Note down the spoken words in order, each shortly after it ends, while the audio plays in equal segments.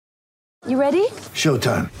You ready?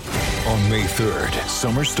 Showtime. On May 3rd,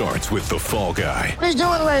 summer starts with The Fall Guy. Let's do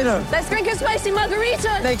it later. Let's drink a spicy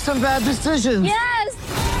margarita. Make some bad decisions.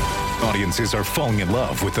 Yes! Audiences are falling in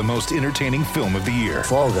love with the most entertaining film of the year.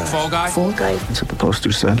 Fall Guy. Fall Guy? Fall Guy. That's what the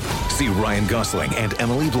poster said. See Ryan Gosling and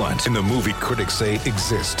Emily Blunt in the movie critics say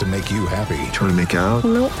exists to make you happy. Trying to make it out?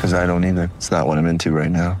 Nope. Because I don't either. It's not what I'm into right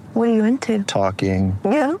now. What are you into? Talking.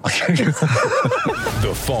 Yeah.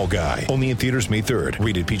 The Fall Guy. Only in theaters May 3rd.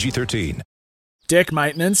 Rated PG-13. Deck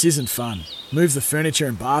maintenance isn't fun. Move the furniture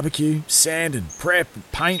and barbecue, sand and prep,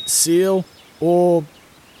 paint, seal, or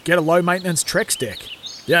get a low-maintenance Trex deck.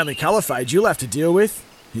 The only colour fade you'll have to deal with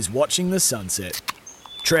is watching the sunset.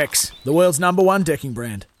 Trex, the world's #1 decking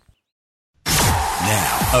brand.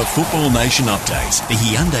 Now, a Football Nation update. The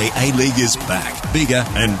Hyundai A-League is back, bigger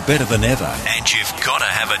and better than ever. And you've got to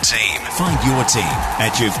have a team. Find your team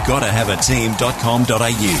at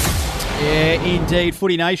you'vegottahaveateam.com.au. Yeah, indeed.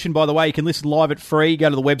 Footy Nation, by the way, you can listen live at free.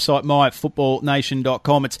 Go to the website,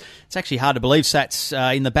 myfootballnation.com. It's actually hard to believe, Sats,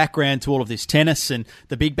 in the background to all of this tennis and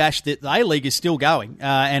the Big Bash, the A-League is still going,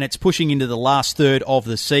 and it's pushing into the last third of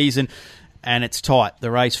the season, and it's tight,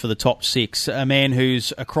 the race for the top 6. A man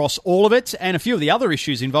who's across all of it, and a few of the other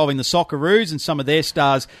issues involving the Socceroos and some of their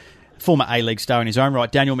stars. Former A-League star in his own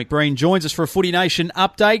right, Daniel McBreen, joins us for a Footy Nation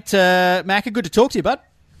update. Macca, good to talk to you, bud.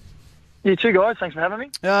 You too, guys. Thanks for having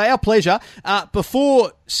me. Our pleasure.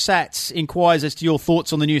 Before Sats inquires as to your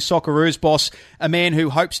thoughts on the new Socceroos boss, a man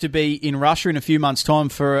who hopes to be in Russia in a few months' time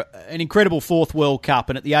for an incredible 4th World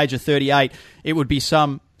Cup, and at the age of 38, it would be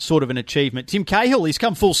some sort of an achievement. Tim Cahill, he's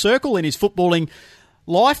come full circle in his footballing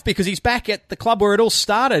life because he's back at the club where it all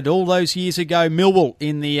started all those years ago, Millwall,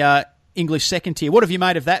 in the English second tier. What have you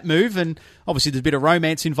made of that move? And obviously there's a bit of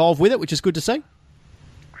romance involved with it, which is good to see.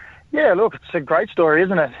 Yeah, look, it's a great story,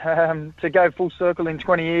 isn't it? To go full circle in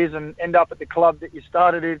 20 years and end up at the club that you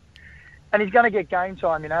started in. And he's going to get game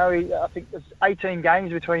time, you know. I think there's 18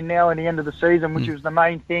 games between now and the end of the season, which was the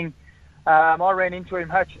main thing. I ran into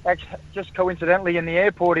him just coincidentally in the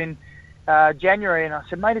airport in January, and I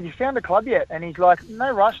said, mate, have you found a club yet? And he's like, no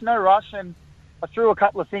rush. And I threw a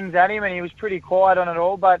couple of things at him, and he was pretty quiet on it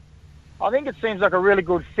all, but I think it seems like a really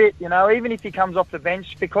good fit, you know, even if he comes off the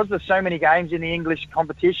bench, because there's so many games in the English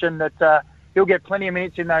competition that he'll get plenty of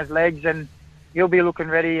minutes in those legs and he'll be looking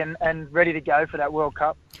ready and ready to go for that World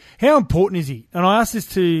Cup. How important is he? And I asked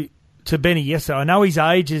this to Benny yesterday. I know his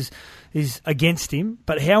age is against him,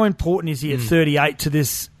 but how important is he at 38 to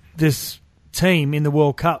this team in the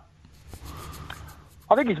World Cup?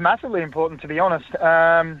 I think he's massively important, to be honest.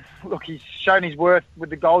 Look, he's shown his worth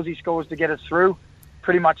with the goals he scores to get us through.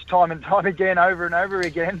 Pretty much time and time again, over and over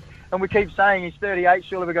again. And we keep saying he's 38,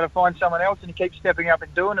 surely we've got to find someone else, and he keeps stepping up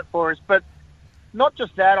and doing it for us. But not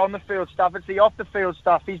just that on the field stuff, it's the off the field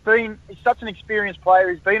stuff. He's such an experienced player.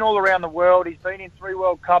 He's been all around the world. He's been in 3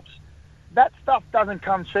 World Cups. That stuff doesn't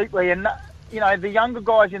come cheaply. And, you know, the younger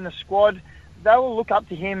guys in the squad, they will look up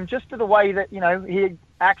to him just to the way that, you know, he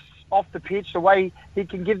acts off the pitch, the way he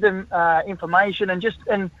can give them information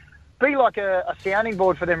and be like a sounding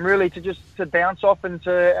board for them, really, to bounce off and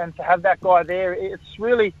to have that guy there. It's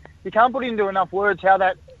really, you can't put into enough words how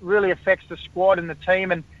that really affects the squad and the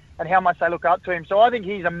team and how much they look up to him. So I think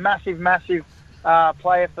he's a massive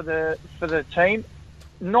player for the team,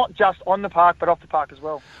 not just on the park but off the park as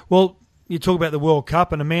well. Well, you talk about the World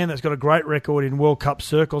Cup, and a man that's got a great record in World Cup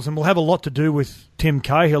circles, and will have a lot to do with Tim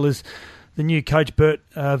Cahill, is the new coach Bert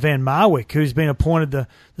Van Marwijk, who's been appointed the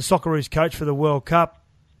Socceroos coach for the World Cup.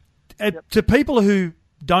 To people who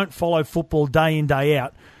don't follow football day in, day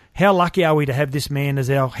out, how lucky are we to have this man as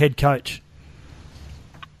our head coach?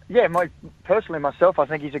 Yeah, personally, myself, I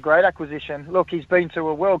think he's a great acquisition. Look, he's been to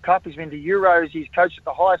a World Cup, he's been to Euros, he's coached at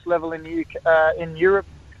the highest level in Europe.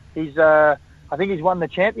 I think he's won the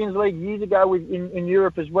Champions League years ago in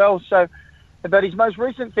Europe as well. So, but his most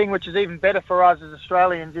recent thing, which is even better for us as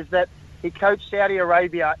Australians, is that he coached Saudi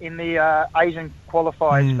Arabia in the Asian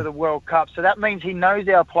qualifiers for the World Cup. So that means he knows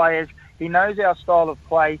our players, he knows our style of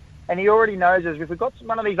play, and he already knows us. If we've got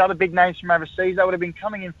one of these other big names from overseas, they would have been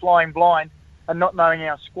coming in flying blind and not knowing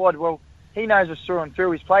our squad. Well, he knows us through and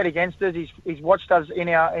through. He's played against us. He's watched us in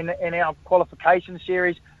our qualification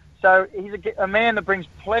series. So he's a man that brings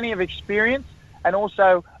plenty of experience and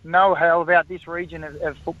also know-how about this region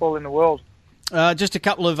of football in the world. Just a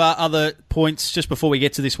couple of other points just before we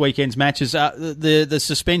get to this weekend's matches. The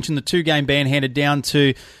suspension, the 2-game ban handed down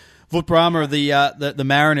to Wout Brama of the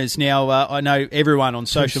Mariners. Now, I know everyone on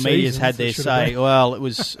social media has had their say. Well, it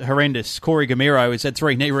was horrendous. Corey Gamiro has had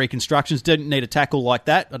 3 knee reconstructions, didn't need a tackle like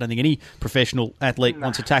that. I don't think any professional athlete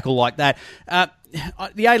wants a tackle like that.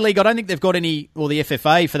 the A-League, I don't think they've got any, or the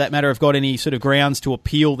FFA for that matter, have got any sort of grounds to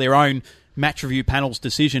appeal their own match review panel's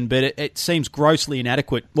decision, but it seems grossly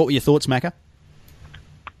inadequate. What were your thoughts, Macca?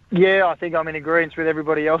 Yeah, I think I'm in agreement with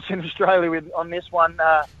everybody else in Australia on this one.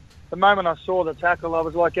 The moment I saw the tackle, I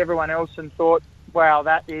was like everyone else and thought, wow,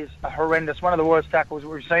 that is horrendous. One of the worst tackles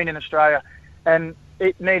we've seen in Australia. And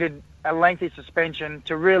it needed a lengthy suspension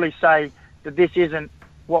to really say that this isn't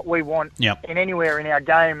what we want in anywhere in our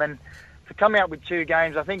game. And to come out with 2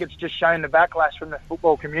 games, I think it's just shown the backlash from the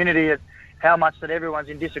football community at how much that everyone's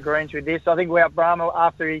in disagreement with this. I think Wout Bramo,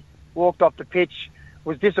 after he walked off the pitch,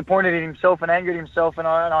 was disappointed in himself and angered himself. And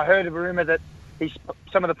I heard a rumour that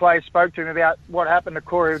some of the players spoke to him about what happened to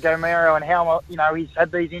Corey Romero and how he's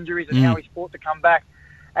had these injuries and how he's fought to come back.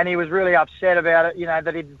 And he was really upset about it,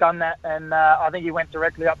 that he'd done that. And I think he went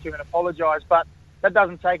directly up to him and apologised. But that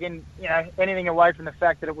doesn't take anything away from the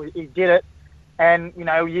fact that he did it. And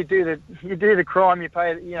you do the crime, you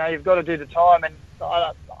pay. You've got to do the time. And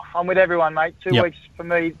I'm with everyone, mate. 2 weeks for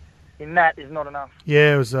me in that is not enough.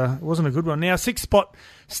 Yeah, it wasn't a good one. Now, 6th spot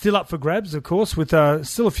still up for grabs, of course, with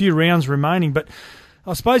still a few rounds remaining. But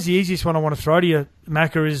I suppose the easiest one I want to throw to you,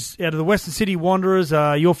 Macca, is out of the Western Sydney Wanderers,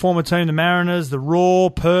 your former team, the Mariners, the Raw,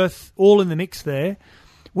 Perth, all in the mix there.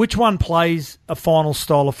 Which one plays a final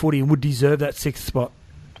style of footy and would deserve that 6th spot?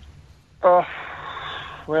 Oh,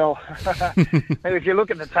 well, if you look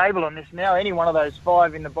at the table on this now, any one of those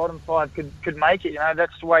 5 in the bottom 5 could make it.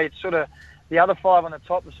 That's the way it's sort of. The other 5 on the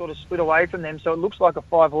top are sort of split away from them, so it looks like a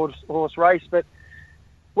 5-horse race. But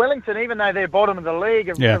Wellington, even though they're bottom of the league,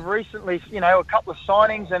 have recently, a couple of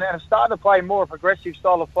signings and have started to play more a progressive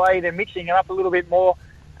style of play. They're mixing it up a little bit more.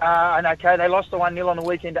 And okay, they lost the 1-0 on the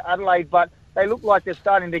weekend to Adelaide, but they look like they're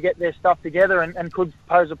starting to get their stuff together and could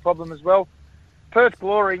pose a problem as well. Perth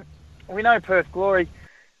Glory, we know Perth Glory.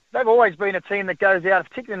 They've always been a team that goes out,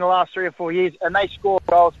 particularly in the last 3 or 4 years, and they score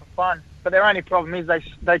goals for fun. But their only problem is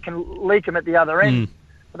they can leak them at the other end.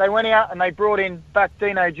 But they went out and they brought in back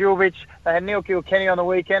Dino Djurjevic. They had Neil Kilkenny on the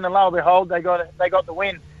weekend, and lo and behold, they got the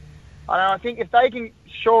win. And I think if they can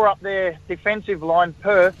shore up their defensive line,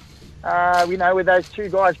 Perth, with those 2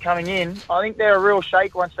 guys coming in, I think they're a real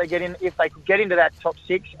shake once they get in. If they could get into that top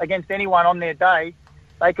 6 against anyone on their day,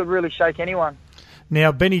 they could really shake anyone.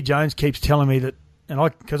 Now, Benny Jones keeps telling me that,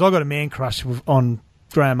 because I got a man crush on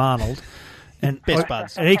Graham Arnold. And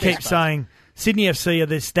he keeps saying Sydney FC are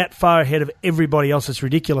that far ahead of everybody else. It's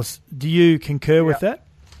ridiculous. Do you concur with that?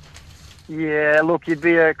 Yeah, look, you'd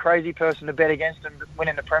be a crazy person to bet against them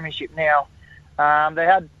winning the premiership now. They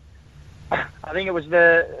had, I think it was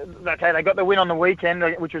they got the win on the weekend,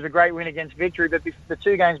 which was a great win against Victory, but the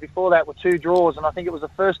 2 games before that were 2 draws, and I think it was the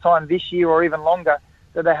first time this year or even longer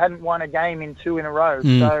that they hadn't won a game in 2 in a row.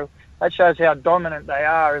 So that shows how dominant they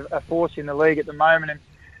are, a force in the league at the moment. And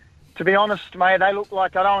to be honest, mate, they look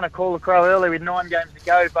like, I don't want to call the crow early with 9 games to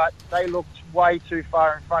go, but they looked way too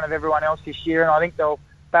far in front of everyone else this year, and I think they'll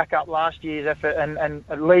back up last year's effort and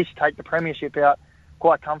at least take the premiership out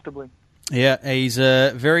quite comfortably. Yeah, he's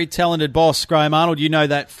a very talented boss, Graham Arnold. You know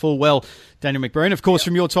that full well, Daniel McBreen, of course,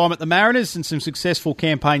 from your time at the Mariners and some successful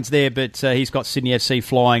campaigns there, but he's got Sydney FC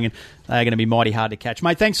flying, and they're going to be mighty hard to catch.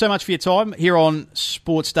 Mate, thanks so much for your time here on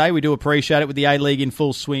Sports Day. We do appreciate it with the A-League in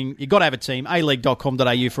full swing. You've got to have a team,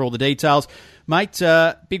 aleague.com.au for all the details. Mate,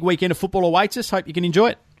 big weekend of football awaits us. Hope you can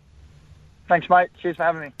enjoy it. Thanks, mate. Cheers for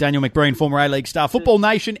having me. Daniel McBreen, former A-League star, Football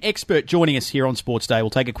Nation expert, joining us here on Sports Day. We'll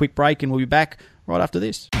take a quick break and we'll be back right after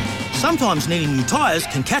this. Sometimes needing new tyres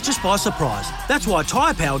can catch us by surprise. That's why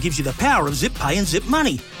Tyre Power gives you the power of Zip Pay and Zip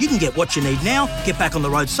Money. You can get what you need now, get back on the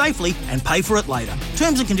road safely and pay for it later.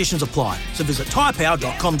 Terms and conditions apply. So visit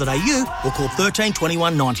tyrepower.com.au or call 13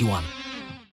 21 91.